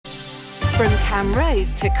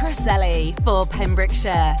Camrose to Crossley for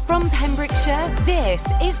Pembrokeshire. From Pembrokeshire, this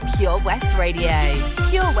is Pure West Radio.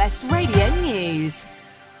 Pure West Radio News.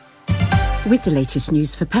 With the latest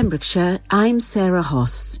news for Pembrokeshire, I'm Sarah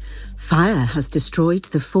Hoss. Fire has destroyed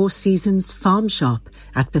the Four Seasons farm shop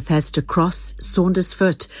at Bethesda Cross,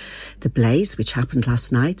 Saundersfoot. The blaze, which happened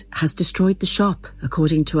last night, has destroyed the shop,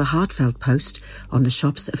 according to a heartfelt post on the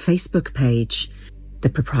shop's Facebook page. The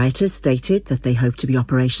proprietors stated that they hope to be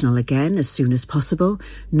operational again as soon as possible.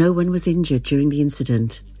 No one was injured during the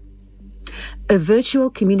incident. A virtual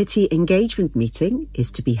community engagement meeting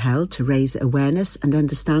is to be held to raise awareness and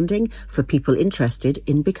understanding for people interested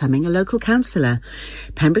in becoming a local councillor.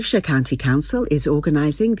 Pembrokeshire County Council is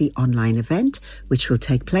organising the online event, which will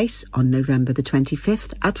take place on November the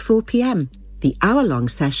 25th at 4 p.m. The hour-long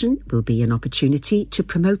session will be an opportunity to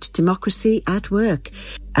promote democracy at work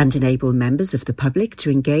and enable members of the public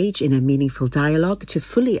to engage in a meaningful dialogue to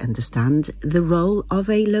fully understand the role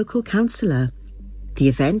of a local councillor. The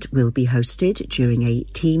event will be hosted during a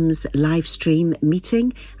Teams live stream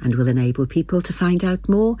meeting and will enable people to find out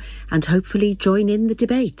more and hopefully join in the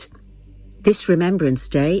debate. This Remembrance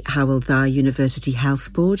Day, Howell Dda University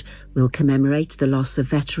Health Board will commemorate the loss of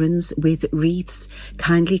veterans with wreaths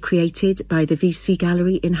kindly created by the VC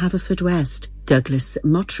Gallery in Haverfordwest. Douglas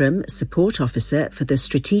Mottram, Support Officer for the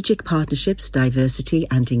Strategic Partnerships, Diversity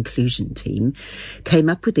and Inclusion team, came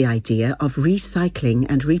up with the idea of recycling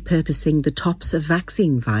and repurposing the tops of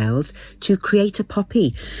vaccine vials to create a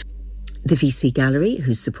poppy. The VC Gallery,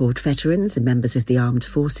 who support veterans and members of the armed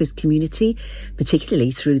forces community,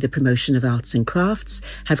 particularly through the promotion of arts and crafts,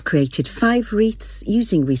 have created 5 wreaths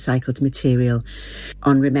using recycled material.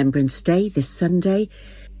 On Remembrance Day this Sunday,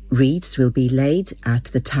 wreaths will be laid at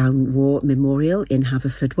the Town War Memorial in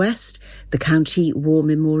Haverfordwest, the County War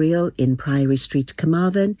Memorial in Priory Street,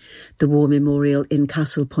 Carmarthen, the War Memorial in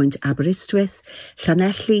Castle Point, Aberystwyth,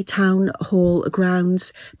 Llanelli Town Hall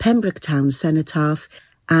Grounds, Pembroke Town Cenotaph,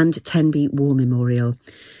 and Tenby War Memorial.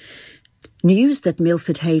 News that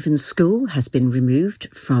Milford Haven School has been removed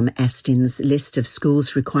from Estin's list of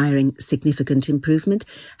schools requiring significant improvement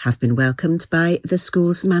have been welcomed by the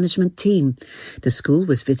school's management team. The school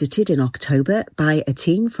was visited in October by a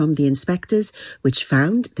team from the inspectors, which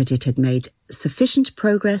found that it had made sufficient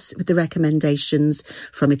progress with the recommendations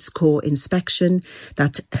from its core inspection,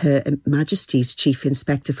 that Her Majesty's Chief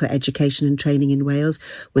Inspector for Education and Training in Wales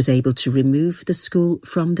was able to remove the school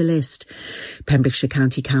from the list. Pembrokeshire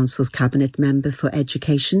County Council's Cabinet Member for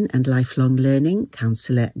Education and Lifelong Learning,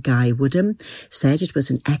 Councillor Guy Woodham, said it was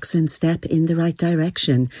an excellent step in the right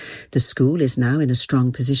direction. The school is now in a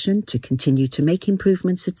strong position to continue to make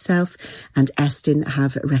improvements itself, and Estin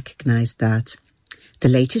have recognised that. The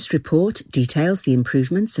latest report details the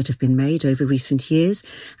improvements that have been made over recent years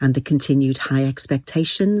and the continued high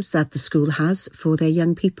expectations that the school has for their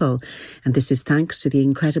young people. And this is thanks to the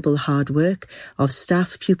incredible hard work of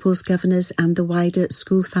staff, pupils, governors and the wider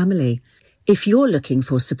school family. If you're looking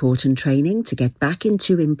for support and training to get back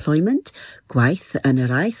into employment, Gwaith and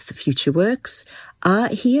Araith Future Works are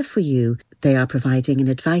here for you. They are providing an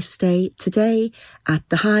advice day today at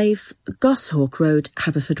the Hive, Goshawk Road,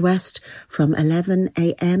 Haverfordwest, from 11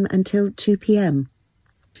 a.m. until 2 p.m.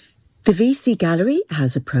 The VC Gallery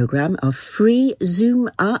has a programme of free Zoom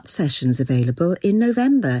art sessions available in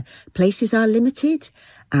November. Places are limited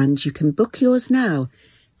and you can book yours now.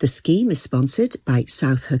 The scheme is sponsored by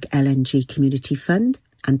Southhook LNG Community Fund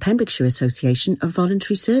and Pembrokeshire Association of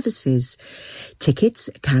Voluntary Services. Tickets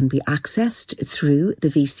can be accessed through the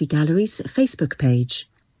VC Gallery's Facebook page.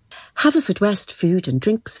 Haverfordwest Food and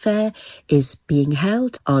Drinks Fair is being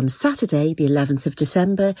held on Saturday, the 11th of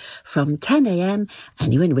December from 10 a.m.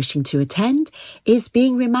 Anyone wishing to attend is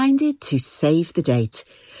being reminded to save the date.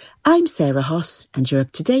 I'm Sarah Hoss and you're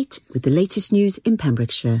up to date with the latest news in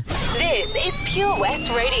Pembrokeshire. This is Pure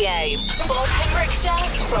West Radio for Pembrokeshire,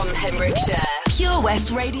 from Pembrokeshire. Pure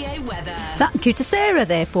West Radio weather. Thank you to Sarah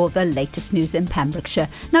there for the latest news in Pembrokeshire.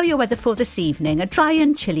 Now your weather for this evening. A dry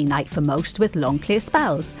and chilly night for most with long clear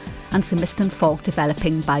spells and some mist and fog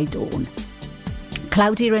developing by dawn.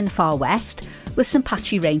 Cloudier in the far west with some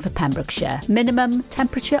patchy rain for Pembrokeshire. Minimum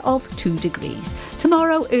temperature of 2 degrees.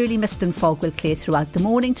 Tomorrow, early mist and fog will clear throughout the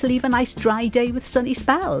morning to leave a nice dry day with sunny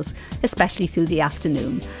spells, especially through the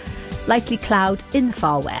afternoon. Likely cloud in the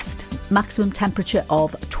far west. Maximum temperature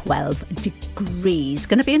of 12 degrees.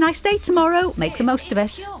 Going to be a nice day tomorrow. Make the most of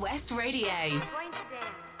it. Pure West Radio.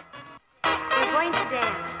 We're going to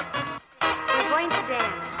dance. We're going to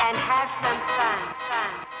dance and have some fun.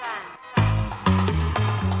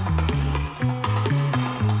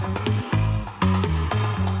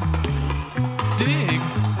 Dig.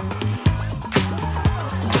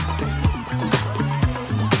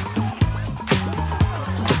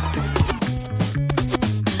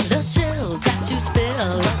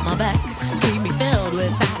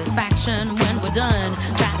 action when we're done.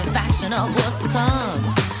 Satisfaction of what's to come.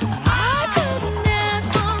 I couldn't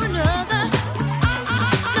ask for another.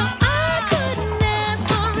 No, I couldn't ask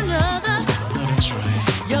for another. Oh, that's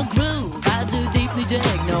right. Your groove, I do deeply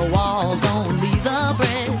dig. No walls, only the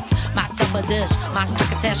bridge. My supper dish, my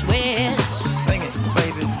crocketesh wish. Sing it,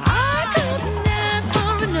 baby. I couldn't ask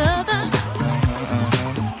for another.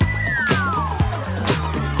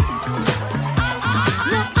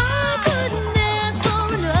 No, I couldn't ask for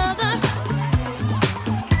another.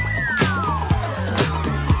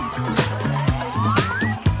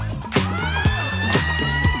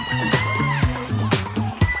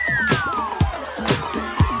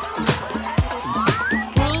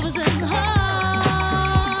 Groove is in the heart.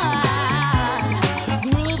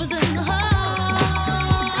 Groove is in the heart.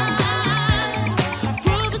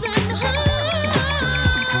 Groove is in the heart.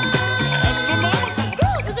 That's for mama.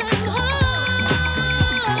 Groove is in the heart.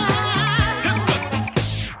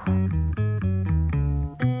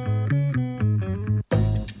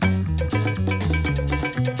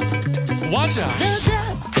 Watch out. The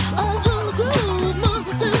depth of who the groove moves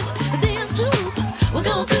us to the nth hoop. We'll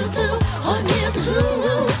go through to what is a who.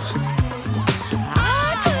 I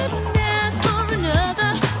couldn't ask for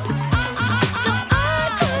another. No, I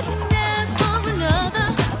couldn't ask for another.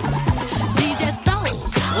 DJ Soul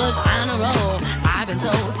was on a roll. I've been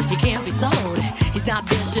told he can't be sold. He's not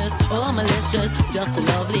vicious or malicious, just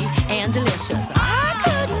lovely and delicious. I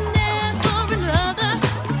couldn't ask for another.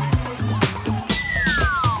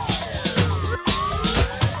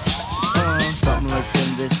 Something lurks in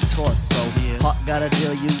this torso. Heart got a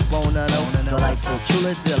deal you wanna know. Delightful,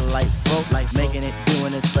 truly delightful. Making it,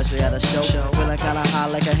 doing it, especially at a show. Feeling kinda high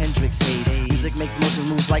like a Hendrix haze. Music makes motion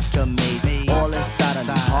moves like a maze. All inside of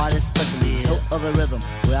me, heart especially. Hilt of the rhythm,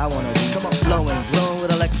 where I wanna be. Come on, flowing, glowing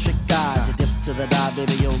with electric eyes. You dip to the dive,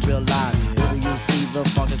 baby, you'll realize. Baby, you'll see the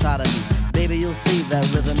funk inside of me. Baby, you'll see that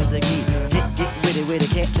rhythm is the key. Get witty,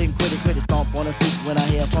 can't think, quit it. Stomp on the street when I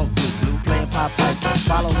hear funk blue. Playing pop pipe,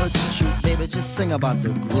 follow her to shoot. Baby, just sing about the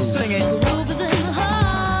groove. Sing it. Groove is in the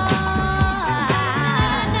heart.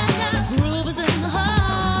 Groove is in the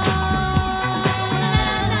heart.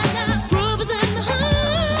 Groove is in the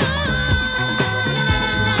heart.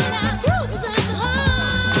 Groove is in the heart.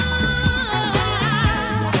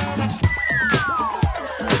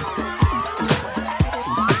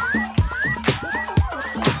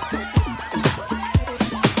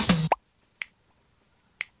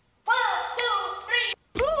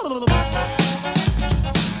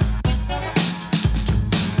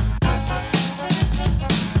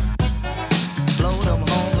 Blow them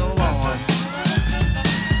horns along.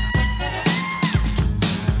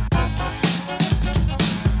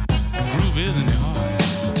 Groove is in the heart.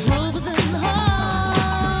 Groove is in the heart.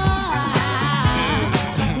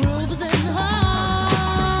 Groove is in the heart.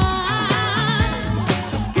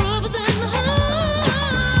 Groove is in the heart.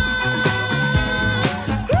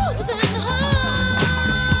 Groove is in the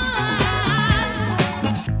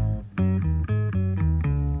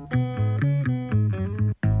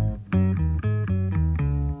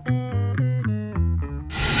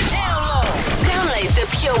Download the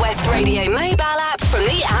Pure West Radio mobile app from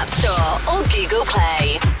the App Store or Google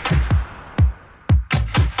Play.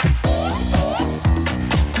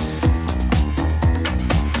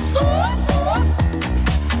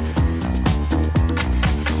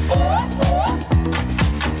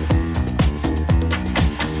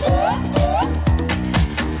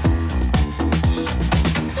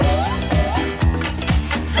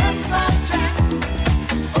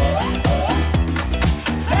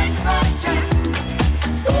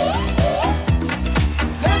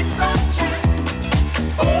 Let's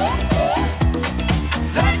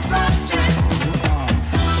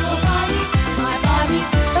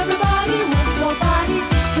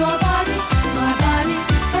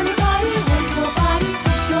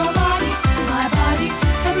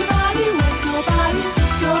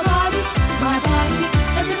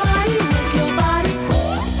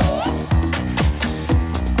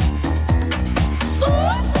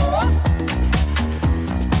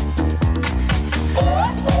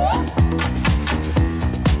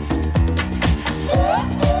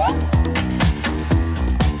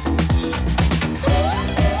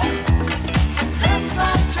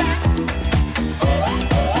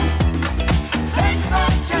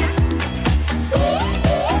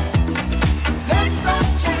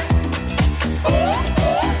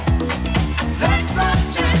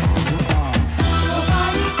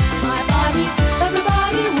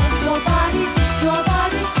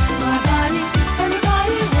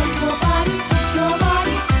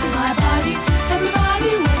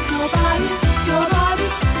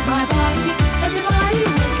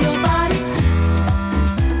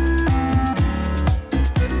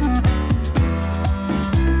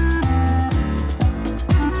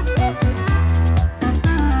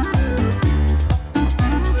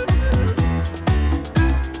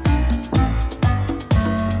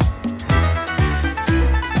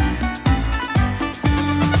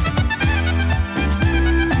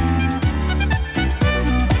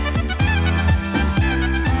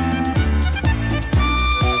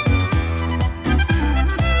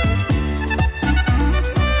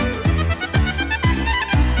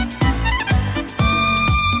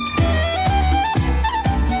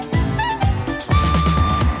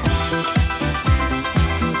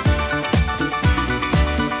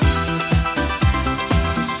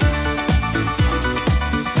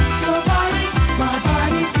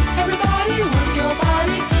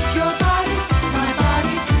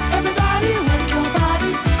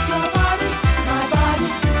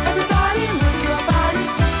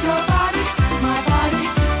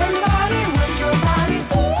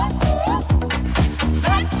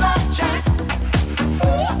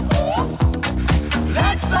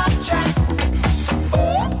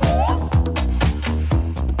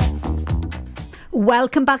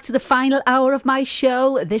Welcome back to the final hour of my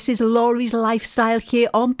show. This is Lawrie's Lifestyle here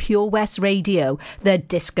on Pure West Radio, the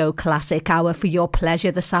disco classic hour for your pleasure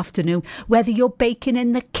this afternoon. Whether you're baking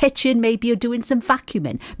in the kitchen, maybe you're doing some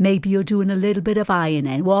vacuuming, maybe you're doing a little bit of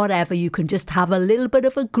ironing, whatever, you can just have a little bit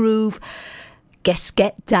of a groove. Just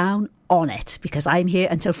get down on it, because I'm here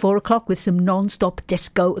until 4 o'clock with some non-stop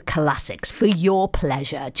disco classics for your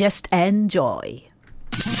pleasure. Just enjoy.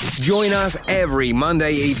 Join us every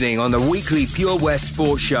Monday evening on the weekly Pure West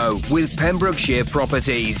Sports Show with Pembrokeshire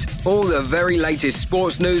Properties. All the very latest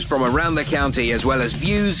sports news from around the county, as well as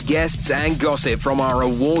views, guests and gossip from our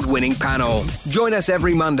award-winning panel. Join us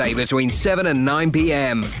every Monday between 7 and 9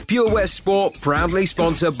 p.m. Pure West Sport, proudly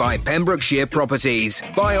sponsored by Pembrokeshire Properties.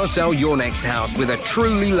 Buy or sell your next house with a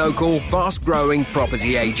truly local, fast-growing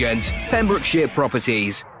property agent. Pembrokeshire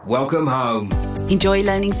Properties. Welcome home. Enjoy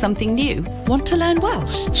learning something new? Want to learn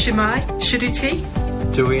Welsh? Shemai, Shuduti?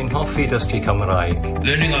 Dwi'n hoffi dysgu Cymraeg.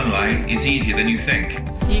 Learning online is easier than you think.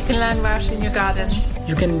 You can learn Welsh in your garden.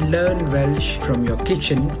 You can learn Welsh from your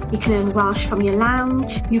kitchen. You can learn Welsh from your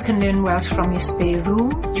lounge. You can learn Welsh from your spare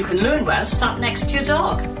room. You can learn Welsh sat next to your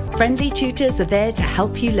dog. Friendly tutors are there to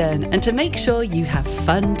help you learn and to make sure you have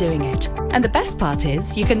fun doing it. And the best part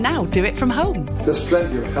is, you can now do it from home. There's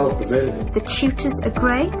plenty of help available. The tutors are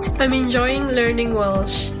great. I'm enjoying learning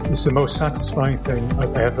Welsh. It's the most satisfying thing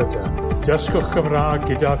I've ever done. Dysgwch Cymraeg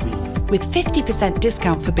gyda fi. With 50%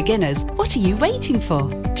 discount for beginners, what are you waiting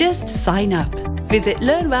for? Just sign up. Visit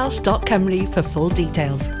learnwelsh.cymru for full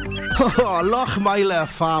details. Oh, Lochmeyler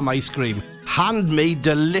Farm Ice Cream. Handmade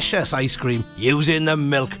delicious ice cream using the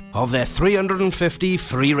milk of their 350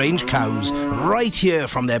 free-range cows right here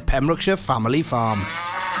from their Pembrokeshire family farm.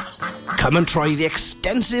 Come and try the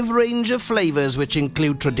extensive range of flavours which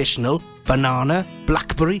include traditional, banana,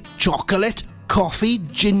 blackberry, chocolate, coffee,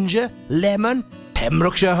 ginger, lemon,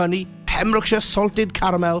 Pembrokeshire honey, Pembrokeshire salted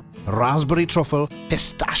caramel, raspberry truffle,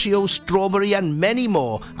 pistachio, strawberry and many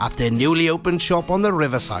more at their newly opened shop on the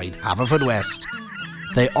Riverside, Haverfordwest.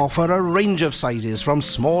 They offer a range of sizes from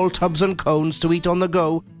small tubs and cones to eat on the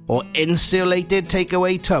go or insulated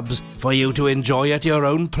takeaway tubs for you to enjoy at your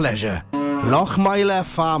own pleasure. Lochmeyler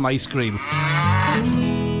Farm Ice Cream.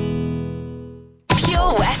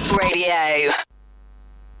 Pure West Radio.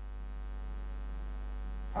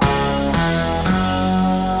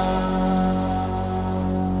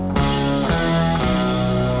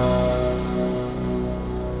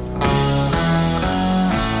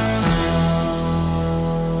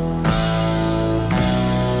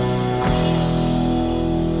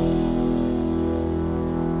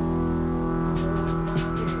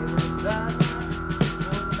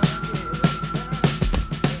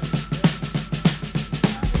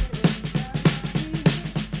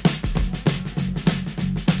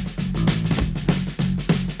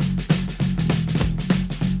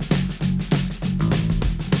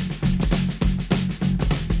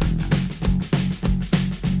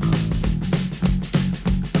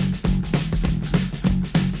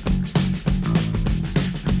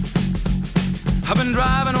 I've been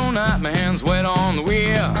driving all night, my hands wet on the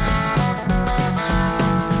wheel.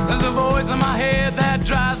 There's a voice in my head that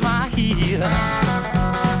drives my heel.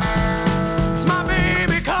 It's my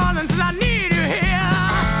baby calling, says I need you here.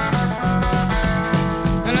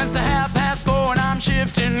 And it's 4:30 and I'm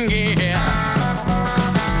shifting gear.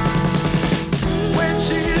 When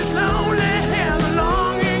she's lonely and the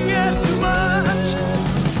longing gets too much,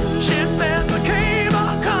 she sends a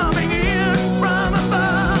cable coming in from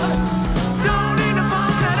above. Don't need no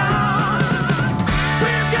phone at all.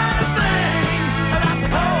 We've got a thing that's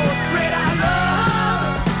called red eye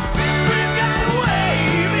love. We've got a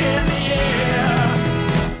wave in the air.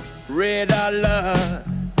 Red eye love.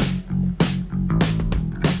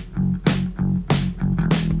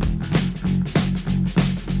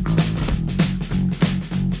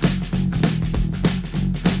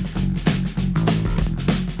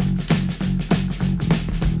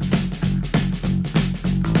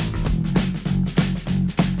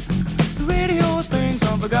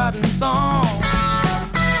 Forgotten song.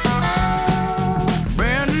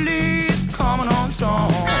 Brand new coming on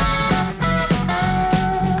strong.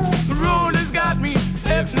 The road has got me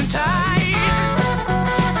hypnotized,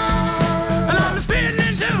 and I'm spinning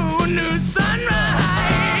into a new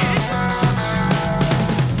sunrise.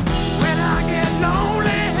 When I get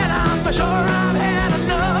lonely and I'm for sure I've had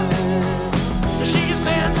enough, she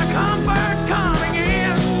sends a comfort coming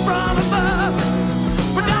in from above.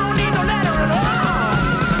 We don't need no letter at all.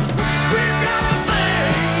 We've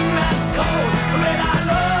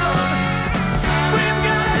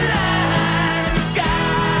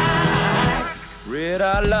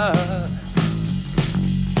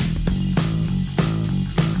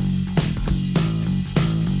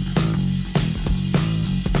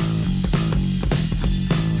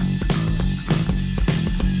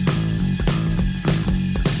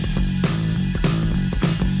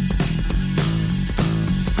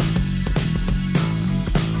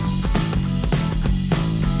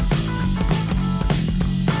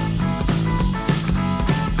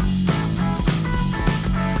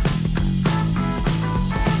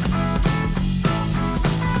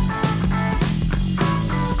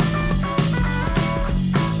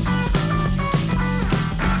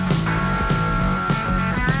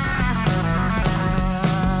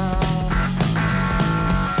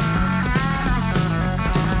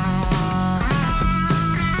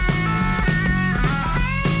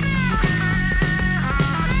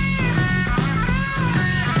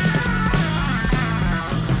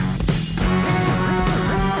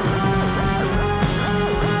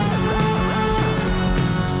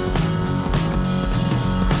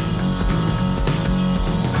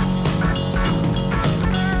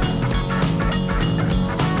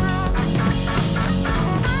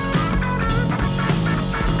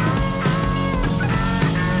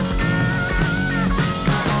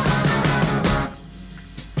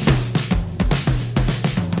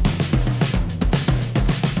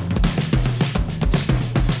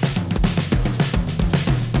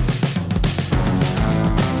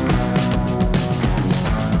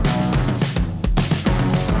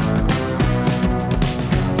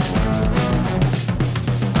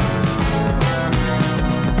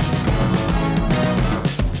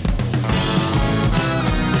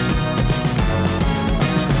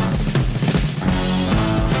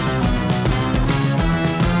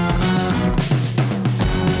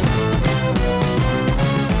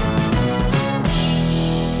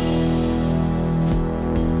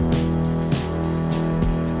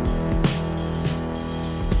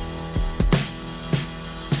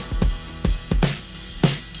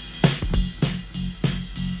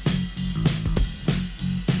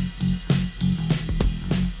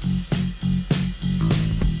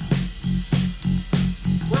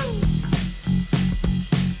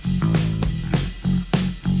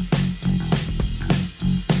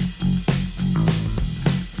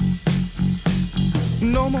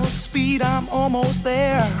No more speed, I'm almost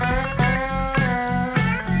there.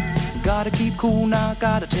 Gotta keep cool now,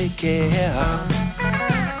 gotta take care.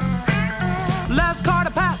 Last car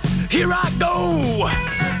to pass, here I go.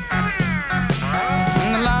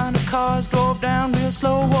 And the line of cars drove down real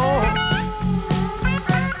slow.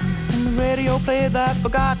 And the radio played that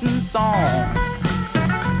forgotten song.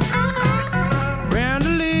 Brenda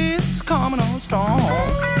Lee's coming on strong.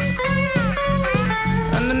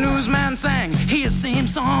 And the newsman sang his same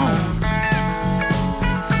song.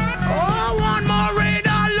 Oh, one more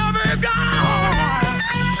radar lover gone.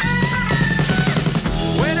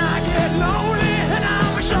 When I get lonely and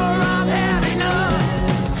I'm sure I've had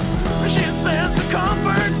enough, she says the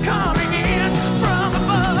comfort coming in from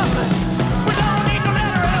above. We don't need no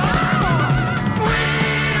letter at all.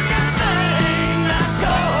 We've got a thing that's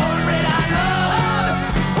called radar love.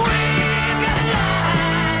 We've got a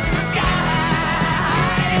light in the sky.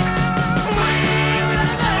 We've got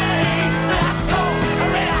a thing that's called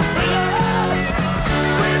radar love.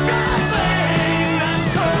 We've got a thing that's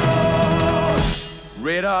called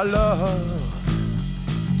radar love.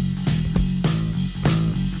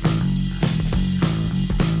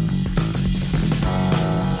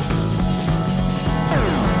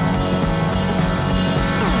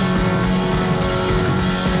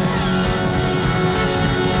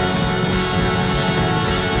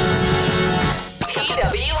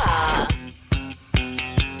 PWR.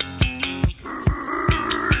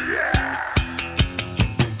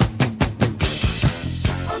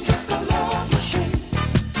 I'm just a love machine,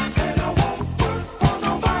 and I won't work for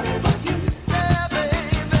nobody but you. Yeah,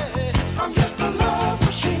 baby, I'm just a love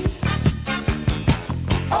machine,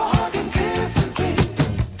 a hug and kiss and feed.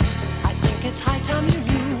 I think it's high time you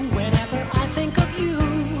knew. Whenever I think of you,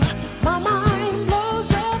 my mind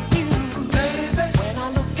blows a fuse. Baby, when I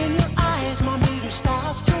look in your eyes, my meter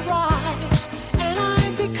starts to rise, and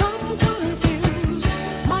I become confused.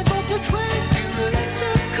 My voltage regulates to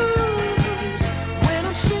cruise. When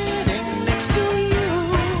I'm sitting next to you,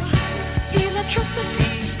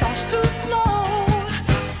 electricity starts to flow,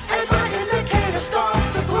 and my indicator starts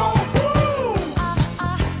to glow. Woo!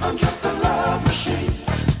 I'm just a love machine,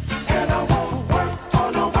 and I won't work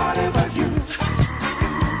for nobody but you.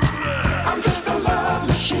 I'm just a love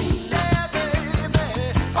machine, yeah, baby,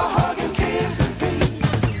 a hug and kiss and feed.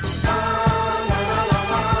 La, la, la, la,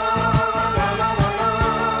 la, la, la, la, la, la,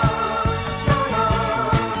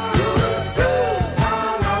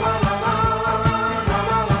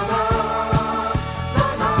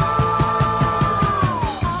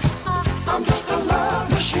 I'm just a love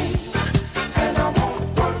machine, and I won't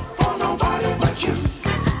work for nobody but you.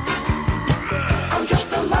 I'm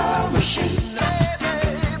just a love machine, yeah,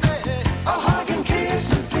 baby, a hug and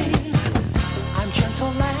kiss and feed. I'm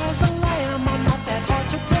gentle as a lamb, I'm not that hard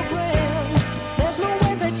to program. There's no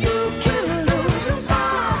way that you can lose. My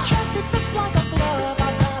chassis fits like a glove.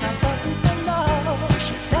 I've got a button for love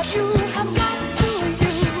that you have got to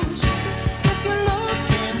use. If you look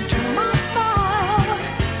into my file,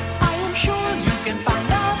 I am sure you can find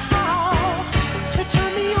out how to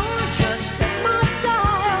turn me on. Just set my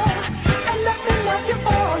dial and let me love you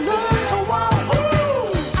for a little while.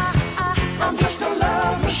 Ooh, I'm just a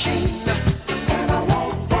love machine, and I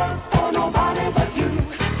won't work for nobody but you.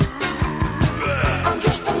 I'm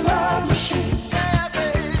just a love machine, yeah,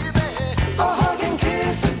 baby, a hug and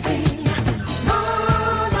kiss and feed. La,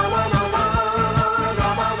 la, la, la, la, la,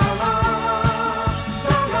 la, la, la,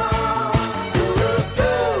 la, la,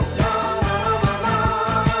 doo-doo-doo. La, la, la, la,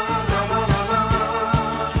 la, la, la, la,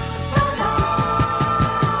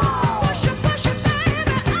 push it,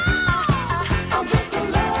 baby. I'm just a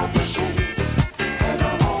love machine, and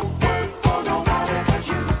I won't work for nobody but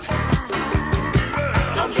you.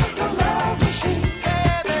 I'm just a love machine,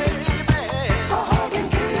 yeah, baby, a hug and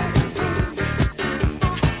kiss and feed.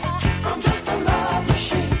 I'm just a love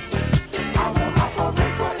machine, I won't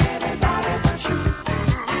operate for anybody but you.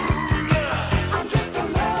 I'm just a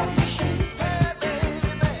love machine, yeah,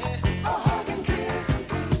 baby, a hug and kiss and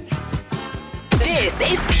feed. This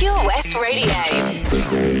is Pure West Radio.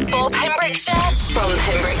 For Pembrokeshire, from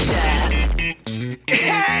Pembrokeshire.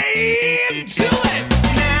 Hey, do it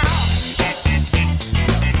now.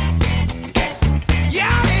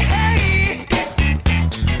 Yeah, hey.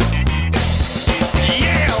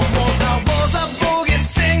 Yeah, was a boogie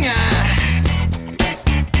singer,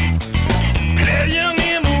 playing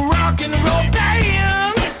in a rock and roll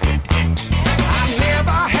band. I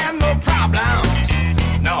never had no problems,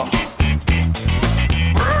 no,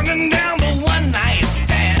 burning down the one night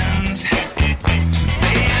stands.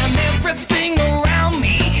 And everything around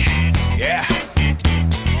me, yeah,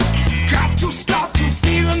 got to start to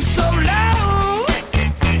feeling so low.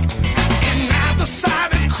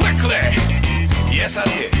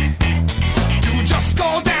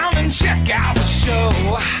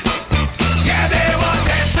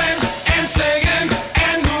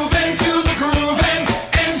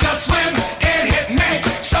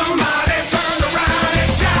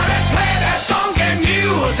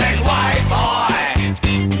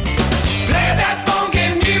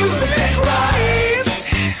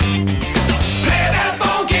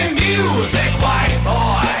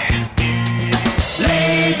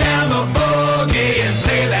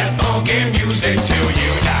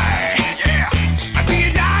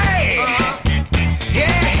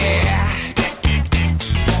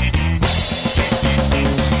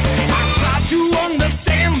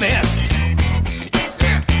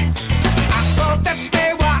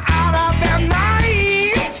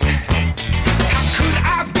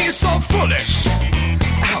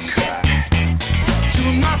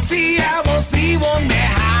 see, I was the one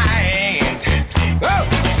behind. Oh,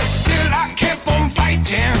 so still I kept on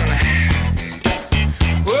fighting.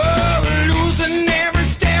 Oh, losing every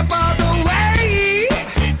step of the way.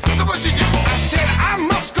 So what you do? I said I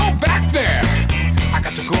must go back there. I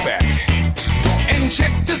got to go back and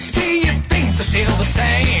check to see if things are still the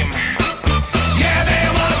same. Yeah, they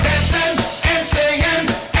were dancing and singing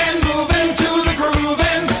and moving to the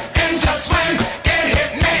grooving, and just when it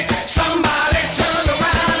hit me, somebody turned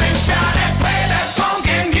around and shouted, "Play that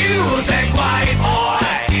funky music, white boy.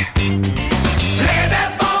 Play that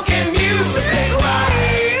funky music,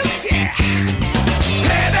 white. Yeah.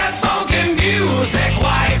 Play that funky music,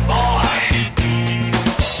 white boy.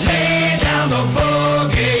 Lay down the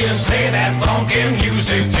boogie and play that funky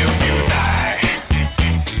music till you die.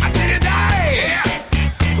 Until you die.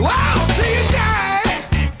 Wow, till you die.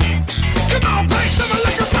 Come on, play some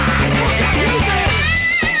electrifying funky music."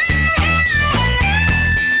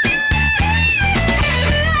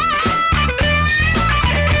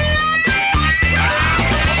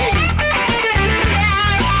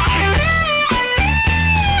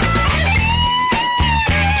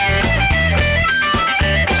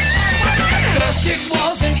 First it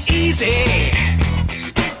wasn't easy,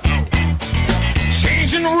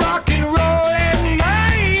 changing rock and roll and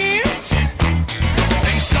minds.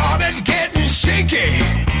 Things started getting shaky,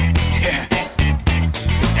 yeah.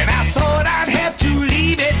 And I thought I'd have to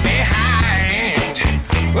leave it behind.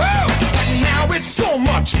 Oh, but now it's so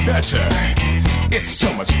much better. It's so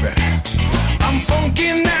much better. I'm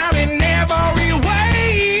funking out in every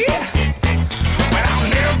way, but I'll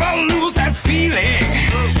never lose that feeling.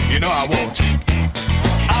 You know I won't.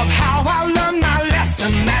 Of how I learned my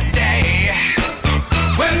lesson that day.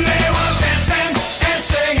 When they were dancing and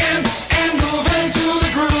singing and moving to the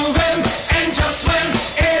grooving, and just when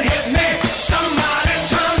it hit me, somebody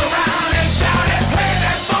turned around and shouted, "Play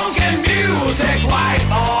that funky music, white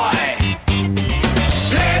boy.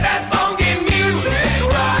 Play that funky music,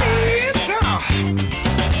 right.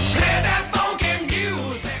 Play that funky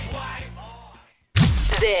music, white boy."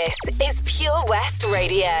 This is Pure West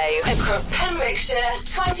Radio. Across Pembrokeshire,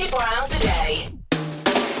 24 hours a day.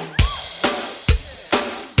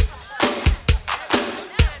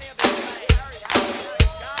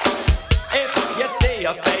 If you see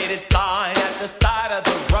a faded sign at the side of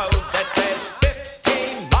the road that says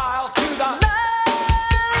 15 miles to the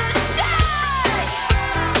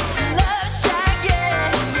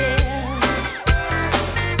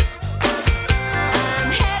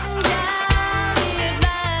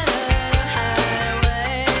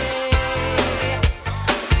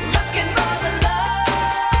Looking for the love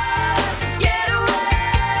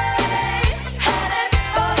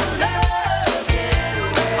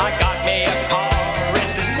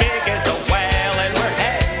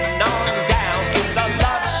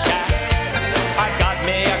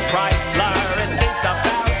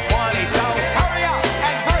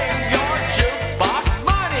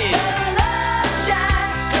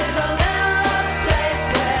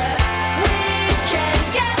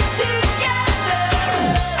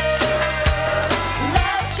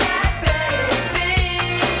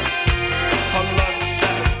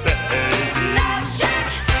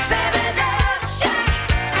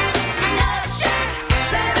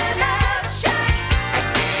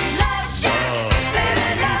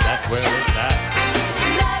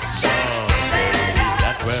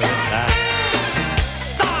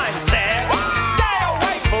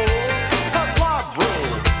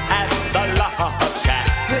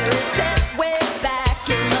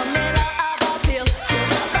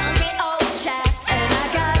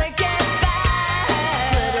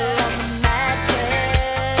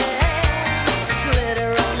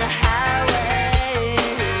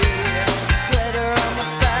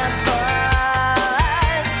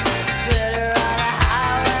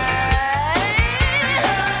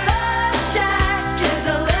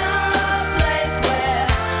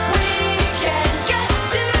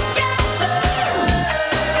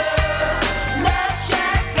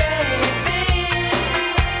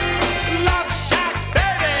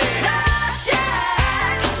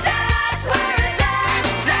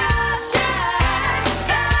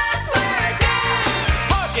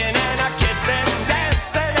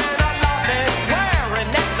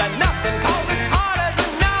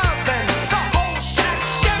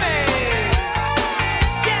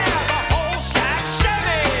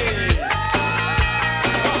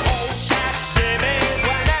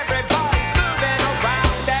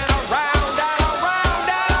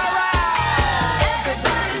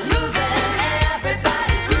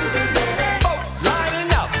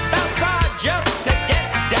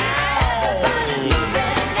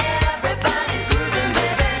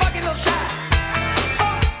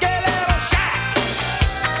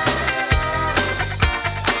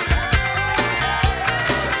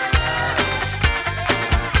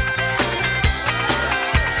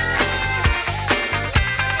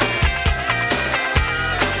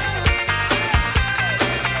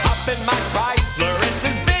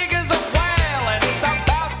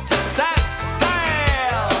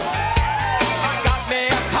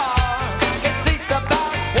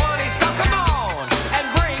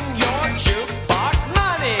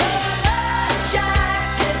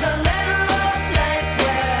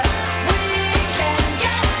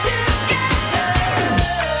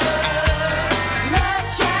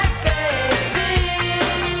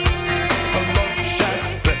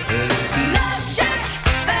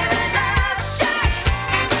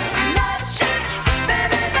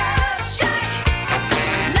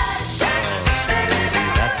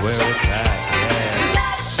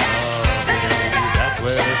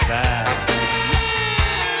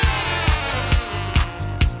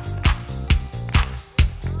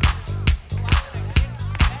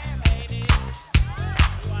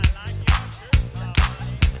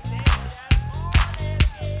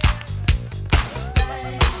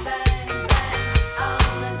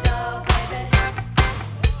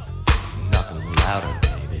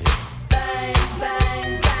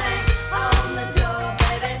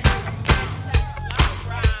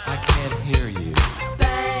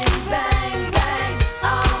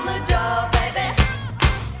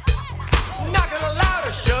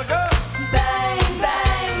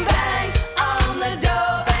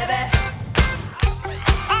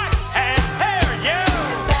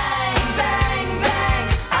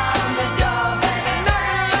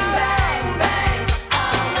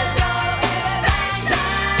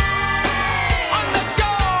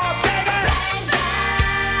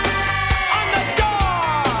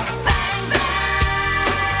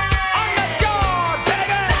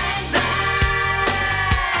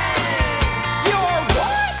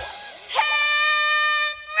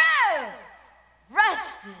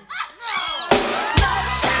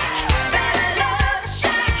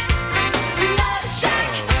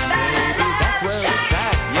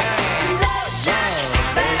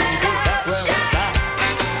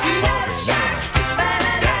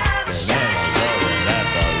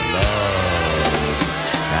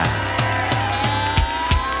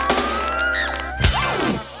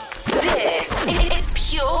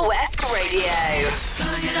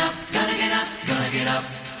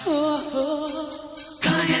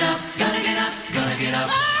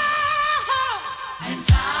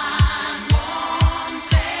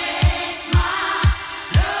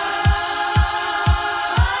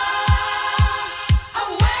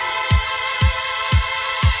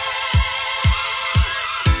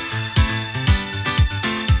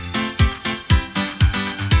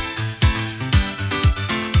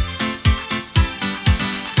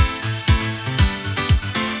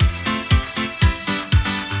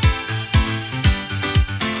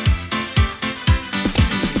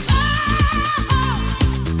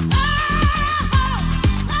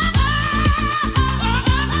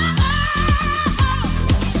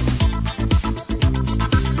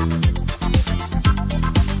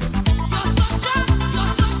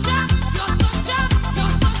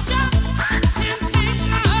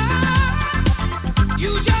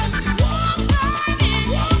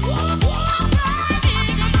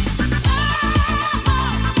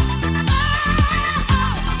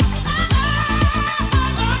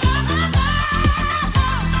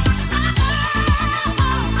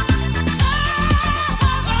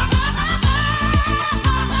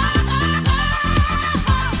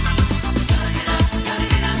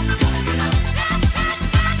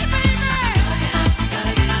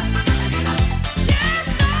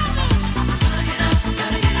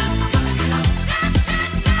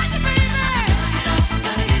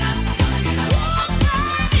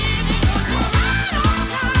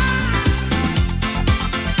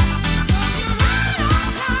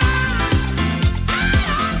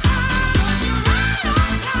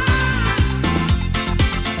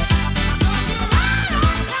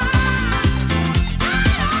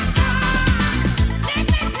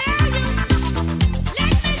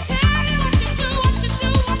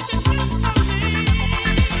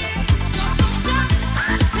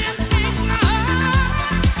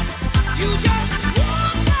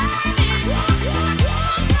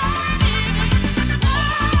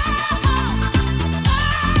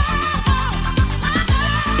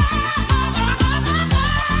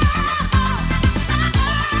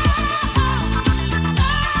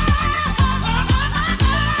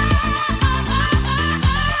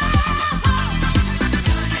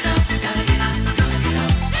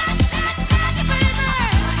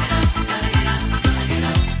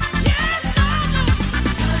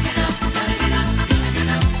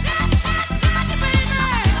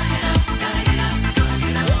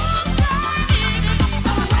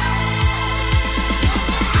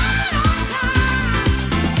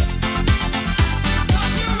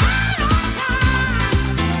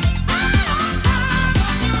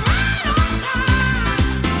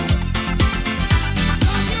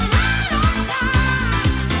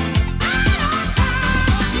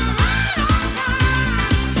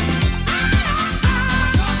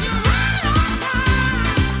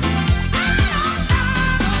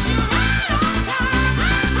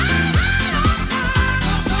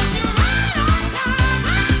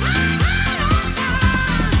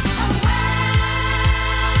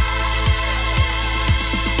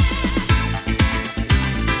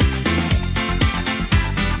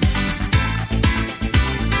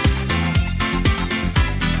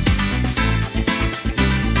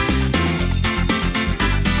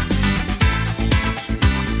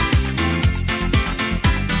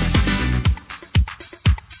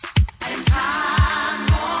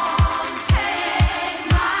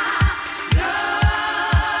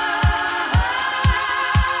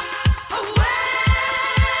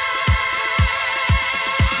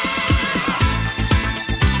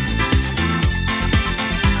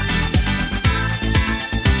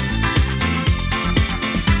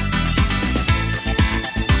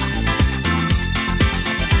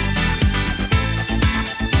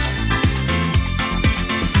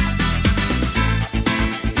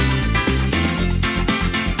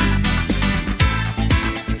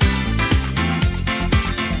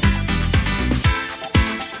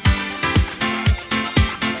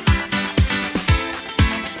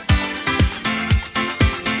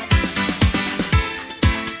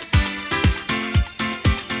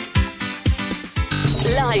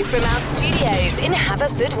Live from our studios in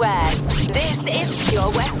Haverfordwest, this is Pure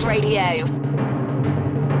West Radio.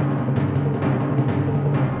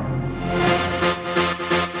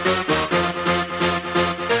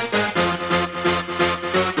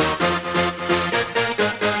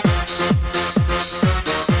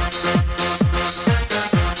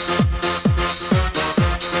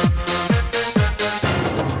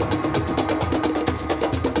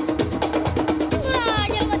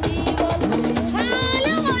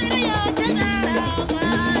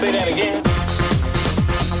 Say that again.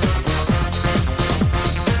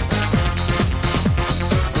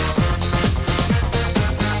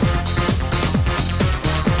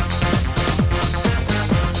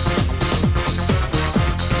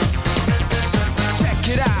 Check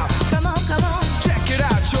it out. Come on, come on. Check it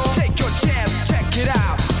out, y'all. Take your chance. Check it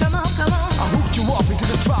out. Come on, come on. I hooked you up into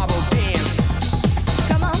the tribal dance.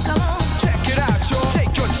 Come on, come on. Check it out, y'all.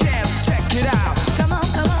 Take your chance. Check it out. Come on,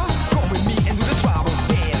 come on. Come with me and do the tribal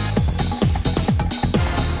dance.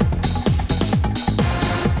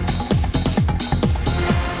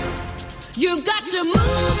 You got to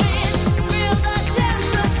move it, feel the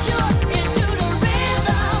temperature into the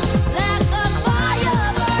rhythm. Let the fire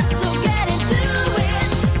burn, so get into it,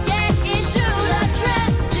 get into the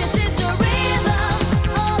trance. This is the rhythm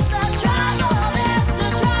of the tribal dance, the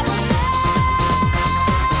tribal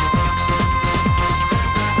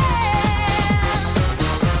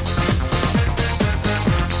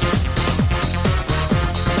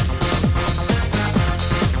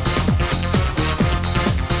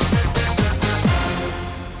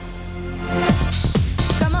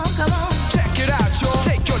Come on, come on. Check it out, y'all.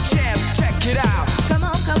 Take your chance. Check it out. Come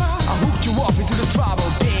on, come on. I hooked you up into the tribal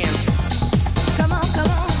dance. Come on, come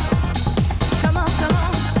on. Come on, come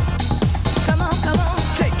on. Come on, come on.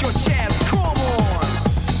 Take your chance. Come on.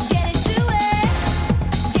 Get into it.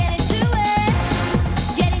 Get into it.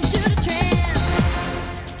 Get into the trance.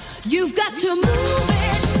 You've got to move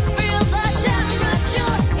it. Feel the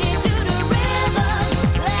temperature into the rhythm.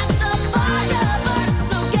 Let the fire burn.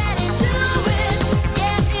 So get into it.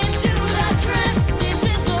 Get into the trance. This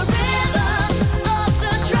is the rhythm of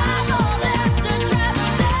the tribal dance. The tribal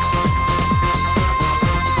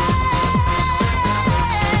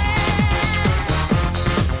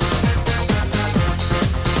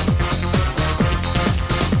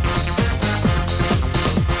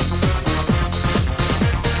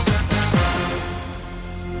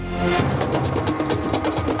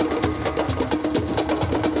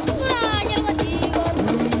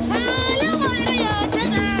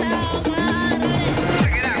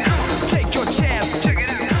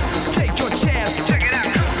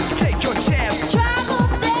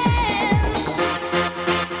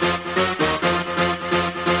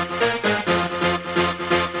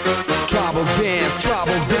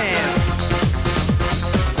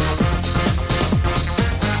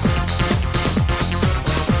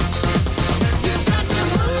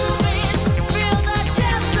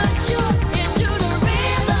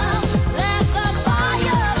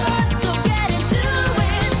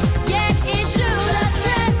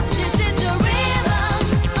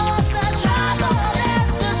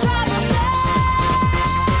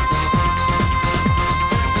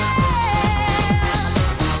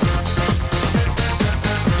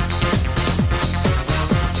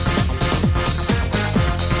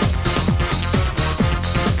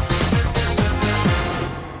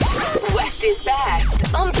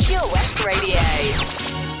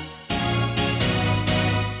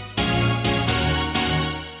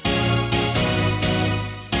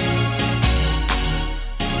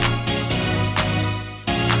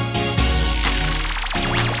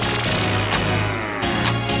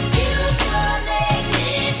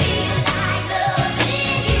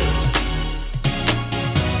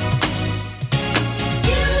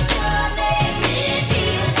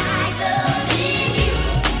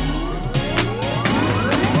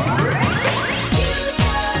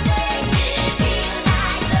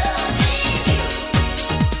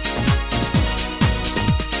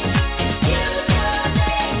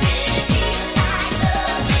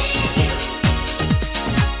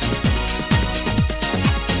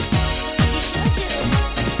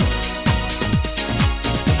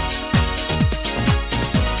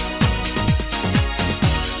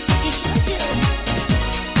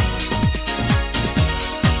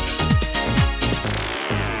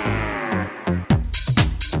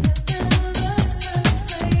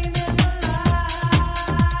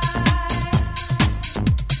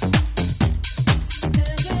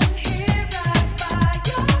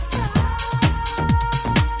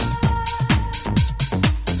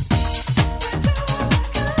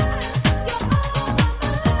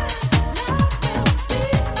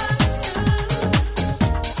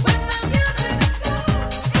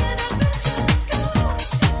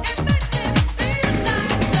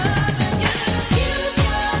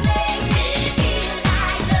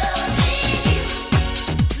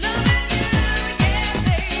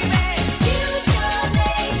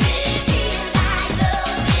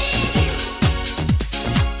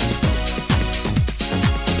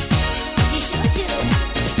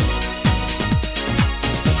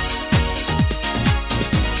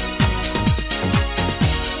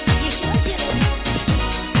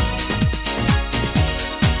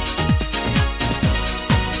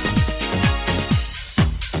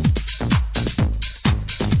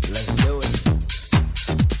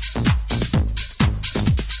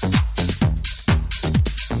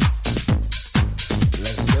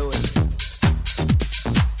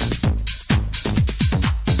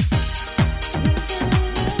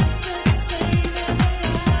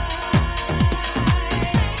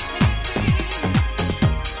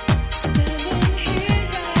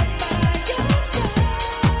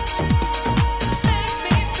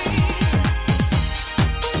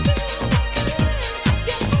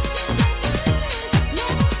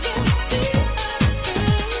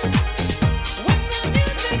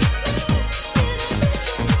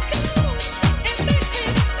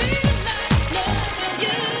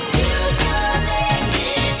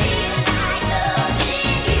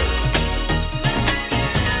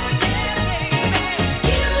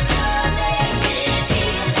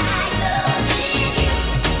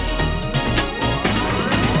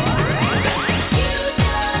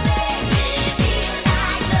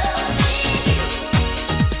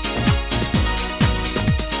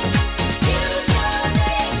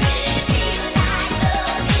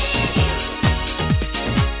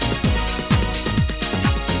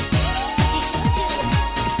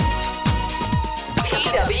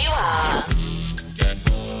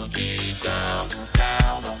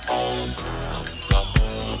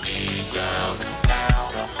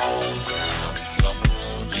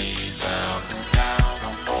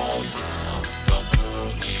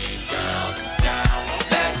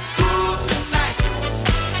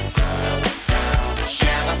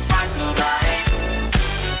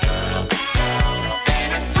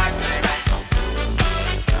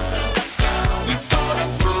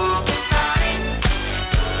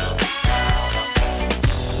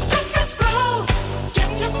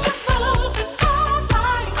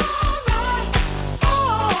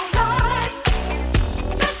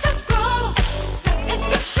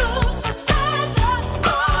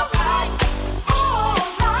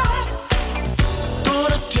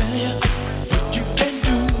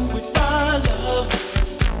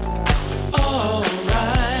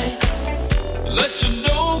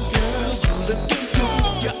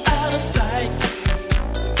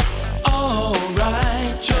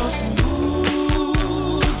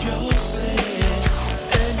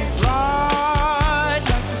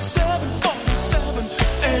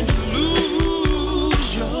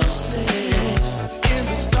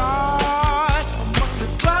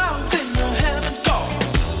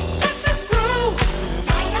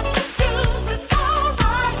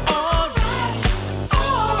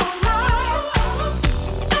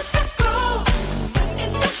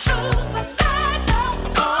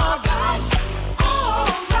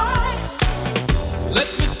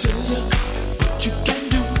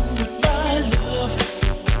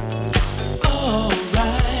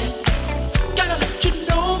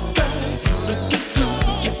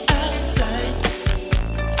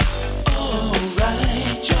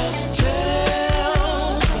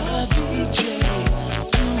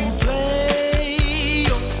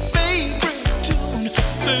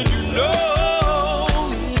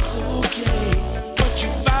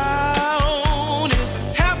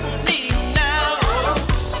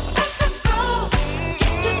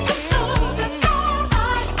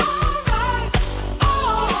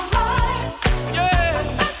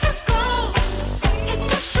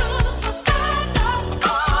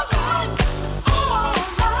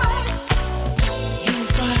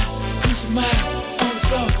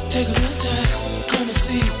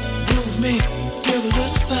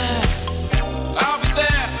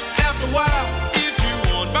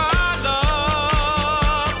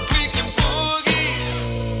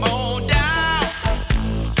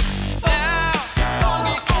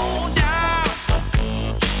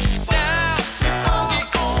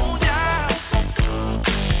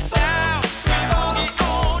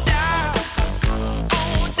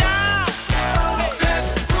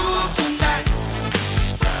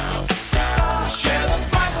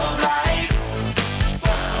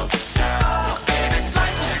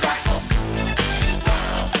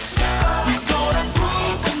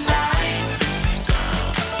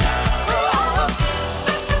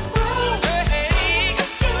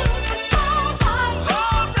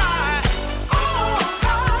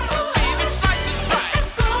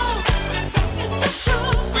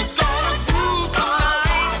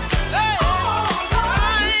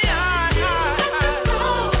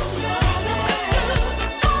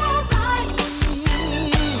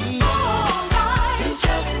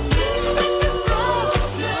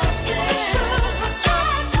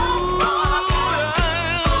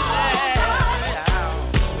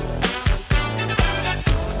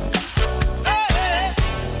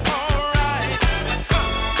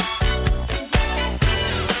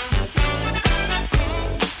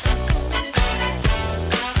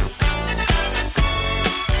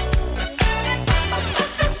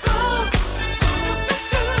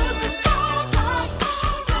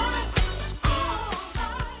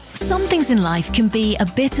in life can be a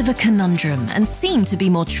bit of a conundrum and seem to be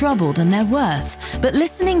more trouble than they're worth. But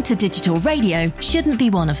listening to digital radio shouldn't be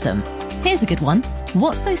one of them. Here's a good one.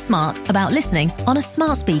 What's so smart about listening on a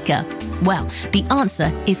smart speaker? Well, the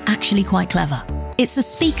answer is actually quite clever. It's a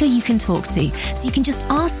speaker you can talk to, so you can just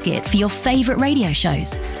ask it for your favourite radio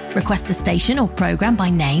shows. Request a station or programme by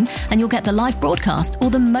name and you'll get the live broadcast or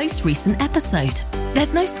the most recent episode.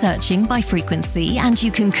 There's no searching by frequency and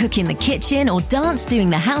you can cook in the kitchen or dance doing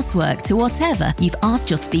the housework to whatever you've asked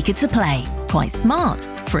your speaker to play. Quite smart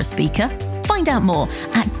for a speaker. Find out more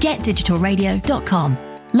at getdigitalradio.com.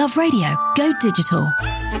 Love radio. Go digital.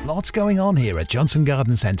 Lots going on here at Johnson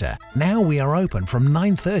Garden Centre. Now we are open from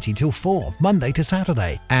 9:30 till 4, Monday to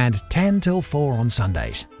Saturday, and 10 till 4 on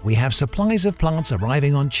Sundays. We have supplies of plants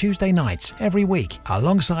arriving on Tuesday nights every week,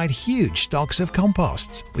 alongside huge stocks of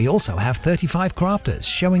composts. We also have 35 crafters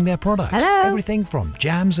showing their products. Hello? Everything from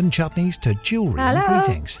jams and chutneys to jewellery and Hello?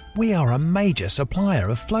 greetings. We are a major supplier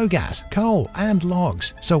of flow gas, coal and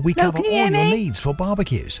logs, so we Hello, cover can all you hear your me? needs for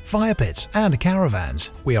barbecues, fire pits and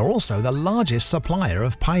caravans. We are also the largest supplier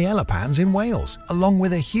of paella pans in Wales, along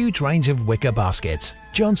with a huge range of wicker baskets.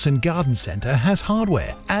 Johnson Garden Centre has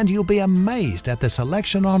hardware, and you'll be amazed at the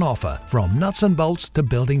selection on offer, from nuts and bolts to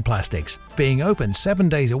building plastics. Being open 7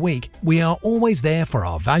 days a week, we are always there for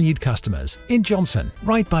our valued customers. In Johnson,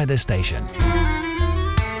 right by the station.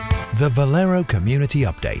 The Valero Community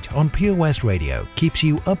Update on Pure West Radio keeps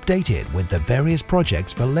you updated with the various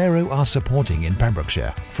projects Valero are supporting in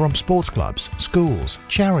Pembrokeshire, from sports clubs, schools,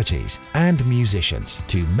 charities and musicians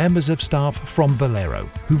to members of staff from Valero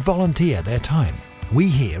who volunteer their time. We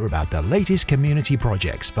hear about the latest community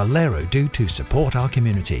projects Valero do to support our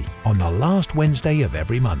community on the last Wednesday of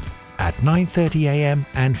every month at 9:30 a.m.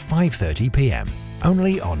 and 5:30 p.m.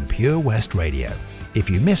 only on Pure West Radio. If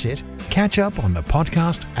you miss it, catch up on the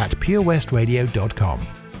podcast at purewestradio.com.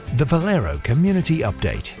 The Valero Community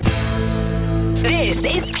Update. This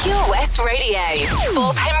is Pure West Radio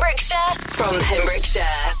for Pembrokeshire from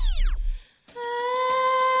Pembrokeshire.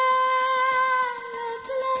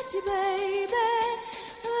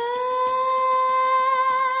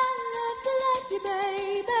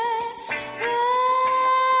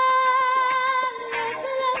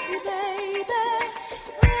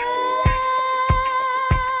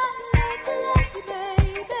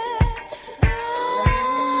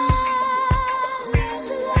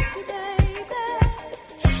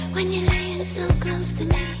 When you're laying so close to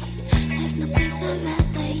me, there's no place I'd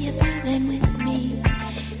rather you be than with me.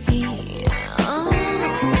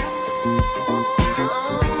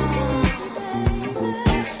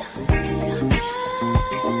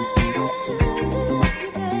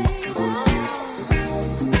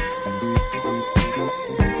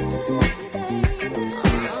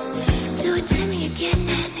 Do it to me again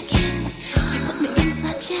and again. You put me in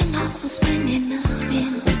such an awful spin in a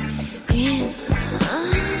spin.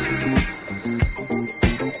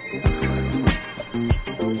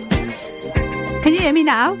 Can you hear me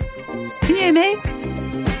now? Can you hear me?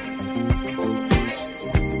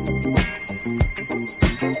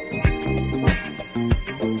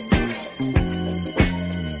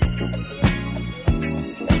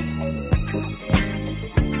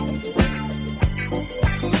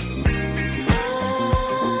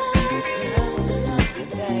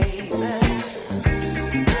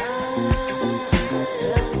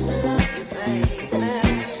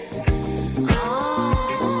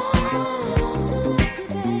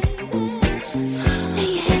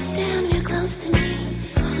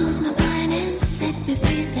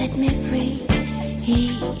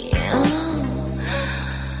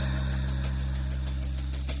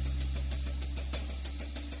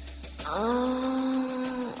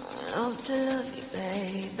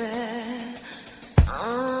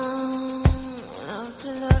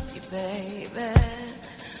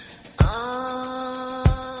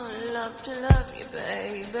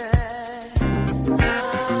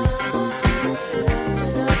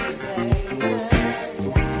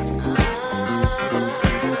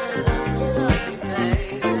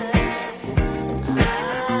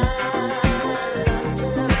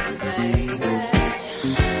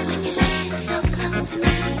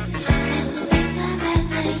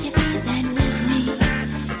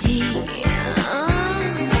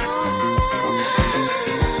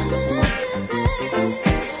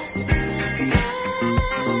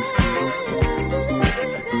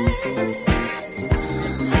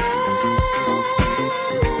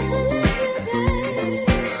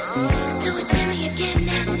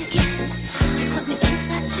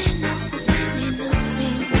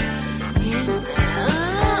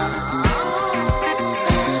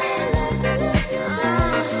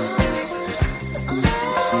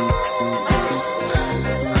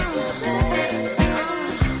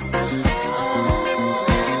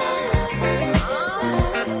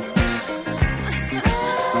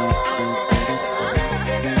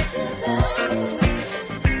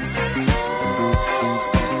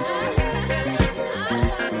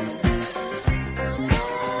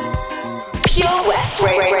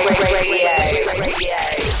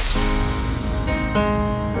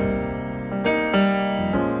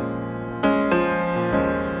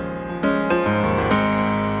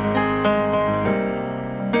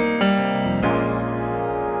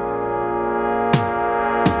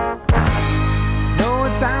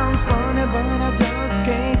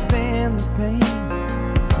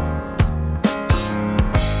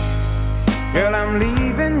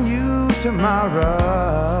 leaving you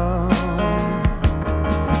tomorrow.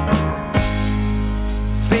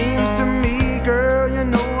 Seems to me, girl, you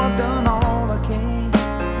know I've done all I can.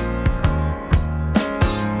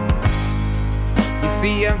 You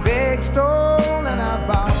see, I beg, stole, and I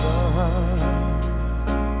borrowed.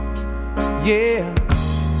 Yeah.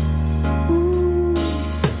 Ooh,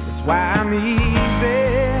 that's why I'm easy.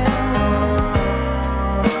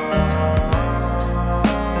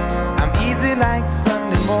 I'm easy like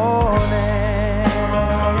Sunday morning.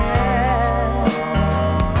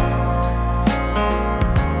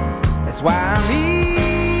 That's why I'm easy.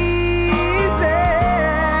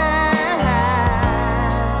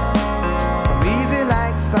 I'm easy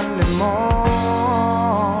like Sunday morning.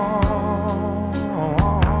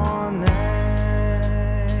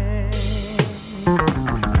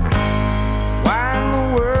 Why in the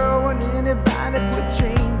world would anybody put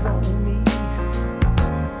chains on me?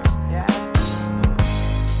 Yeah.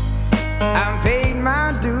 I've paid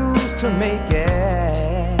my dues to make it.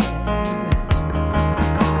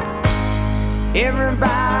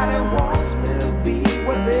 Everybody wants me to be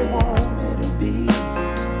what they want me to be.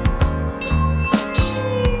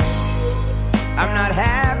 I'm not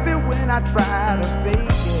happy when I try to fake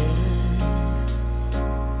it.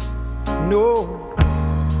 No.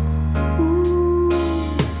 Ooh,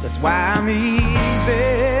 that's why I'm easy.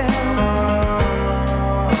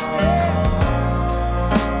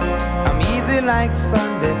 I'm easy like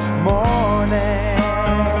Sunday morning.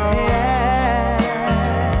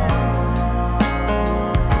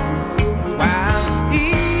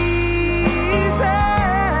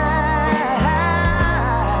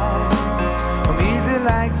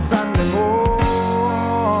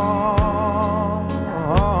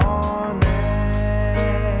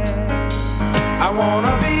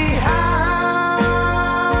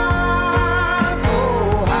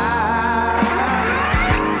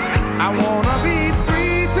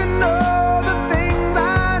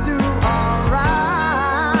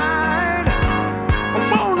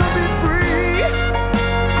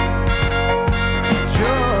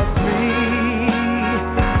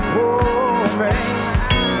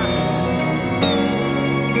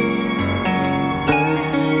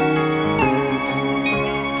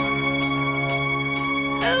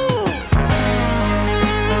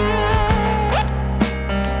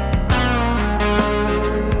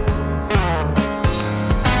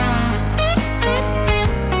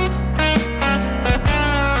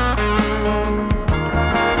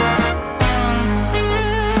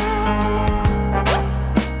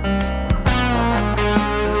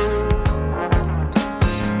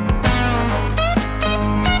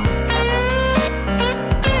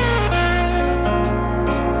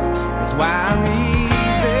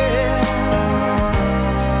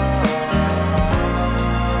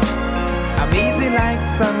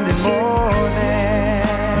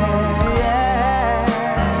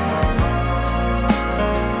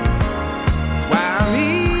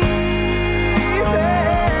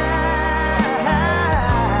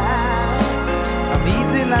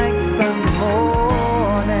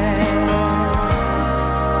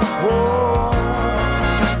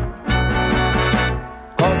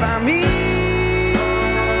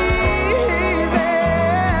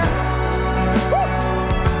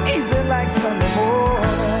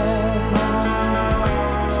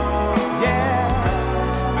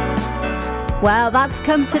 Well, that's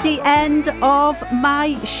come to the end of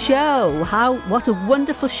my show. What a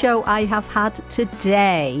wonderful show I have had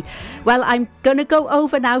today. Well, I'm going to go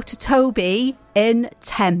over now to Toby in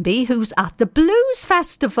Tenby, who's at the Blues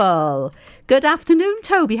Festival. Good afternoon,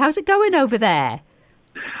 Toby. How's it going over there?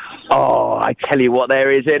 Oh, I tell you what, there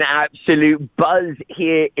is an absolute buzz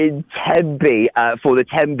here in Tenby for the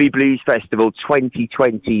Tenby Blues Festival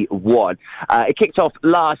 2021. It kicked off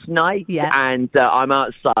last night, and I'm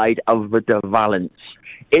outside of the De Valence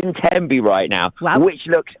in Tenby right now, which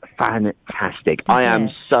looks fantastic. I am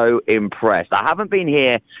so impressed. I haven't been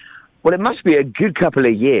here, well, it must be a good couple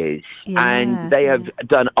of years, and they have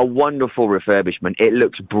done a wonderful refurbishment. It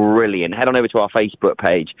looks brilliant. Head on over to our Facebook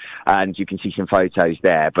page, and you can see some photos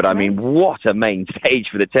there. But, I mean, what a main stage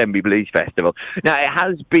for the Tenby Blues Festival. Now, it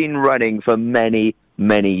has been running for many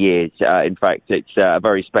years. In fact, it's a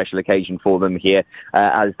very special occasion for them here,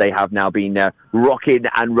 as they have now been rocking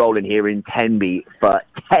and rolling here in Tenby for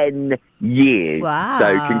 10 years. Wow.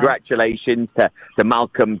 So congratulations to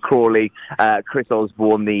Malcolm Crawley, Chris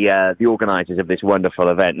Osborne, the organisers of this wonderful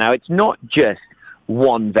event. Now, it's not just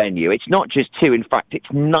one venue. It's not just two. In fact,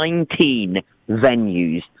 it's 19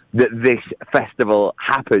 venues that this festival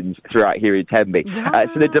happens throughout here in Tenby.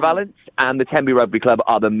 So the De Valence and the Tenby Rugby Club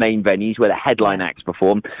are the main venues where the headline acts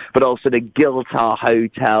perform, but also the Giltar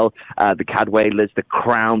Hotel, the Cadwaladers, the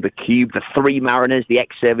Crown, the Cube, the Three Mariners, the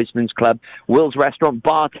Ex-Servicemen's Club, Will's Restaurant,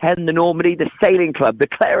 Bar 10, the Normandy, the Sailing Club, the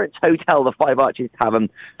Clarence Hotel, the Five Arches Tavern,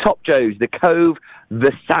 Top Joe's, the Cove,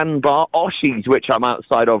 the Sandbar, Oshi's, which I'm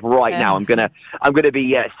outside of right now. I'm gonna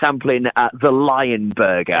be sampling the Lion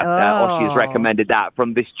Burger. Oshi has recommended that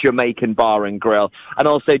from this Jamaican bar and grill, and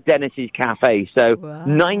also Dennis's Cafe. So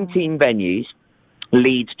 19 venues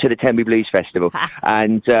leads to the Tenby Blues Festival,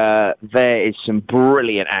 and there is some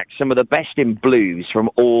brilliant acts, some of the best in blues from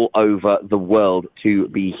all over the world to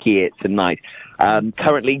be here tonight.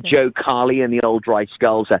 Currently, Joe Carley and the Old Dry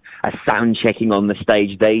Skulls are sound checking on the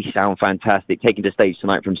stage. They sound fantastic. Taking to stage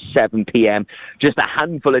tonight from 7 p.m. Just a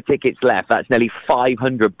handful of tickets left. That's nearly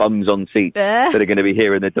 500 bums on seats that are going to be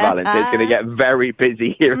here in the De Valence. It's going to get very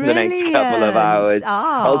busy here in the next couple of hours.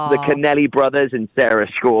 Also, the Kennelly Brothers and Sarah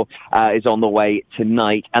Shaw is on the way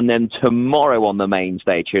tonight. And then tomorrow on the main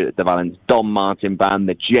stage here at the De Valence, Don Martin Band,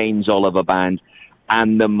 the James Oliver Band,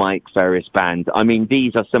 and the Mike Ferris Band. I mean,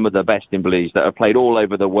 these are some of the best in blues that are played all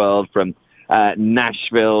over the world, from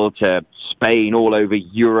Nashville to Spain, all over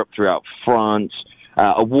Europe, throughout France.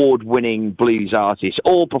 Award-winning blues artists,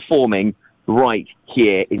 all performing right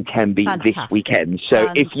here in Tenby this weekend.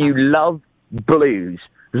 So if you love blues,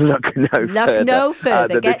 look no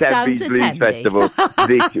further. Get the down Tenby to Blues Tenby. Festival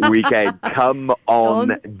this weekend. Come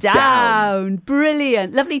on down.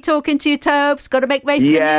 Brilliant. Lovely talking to you, Tobes. Got to make way for the news.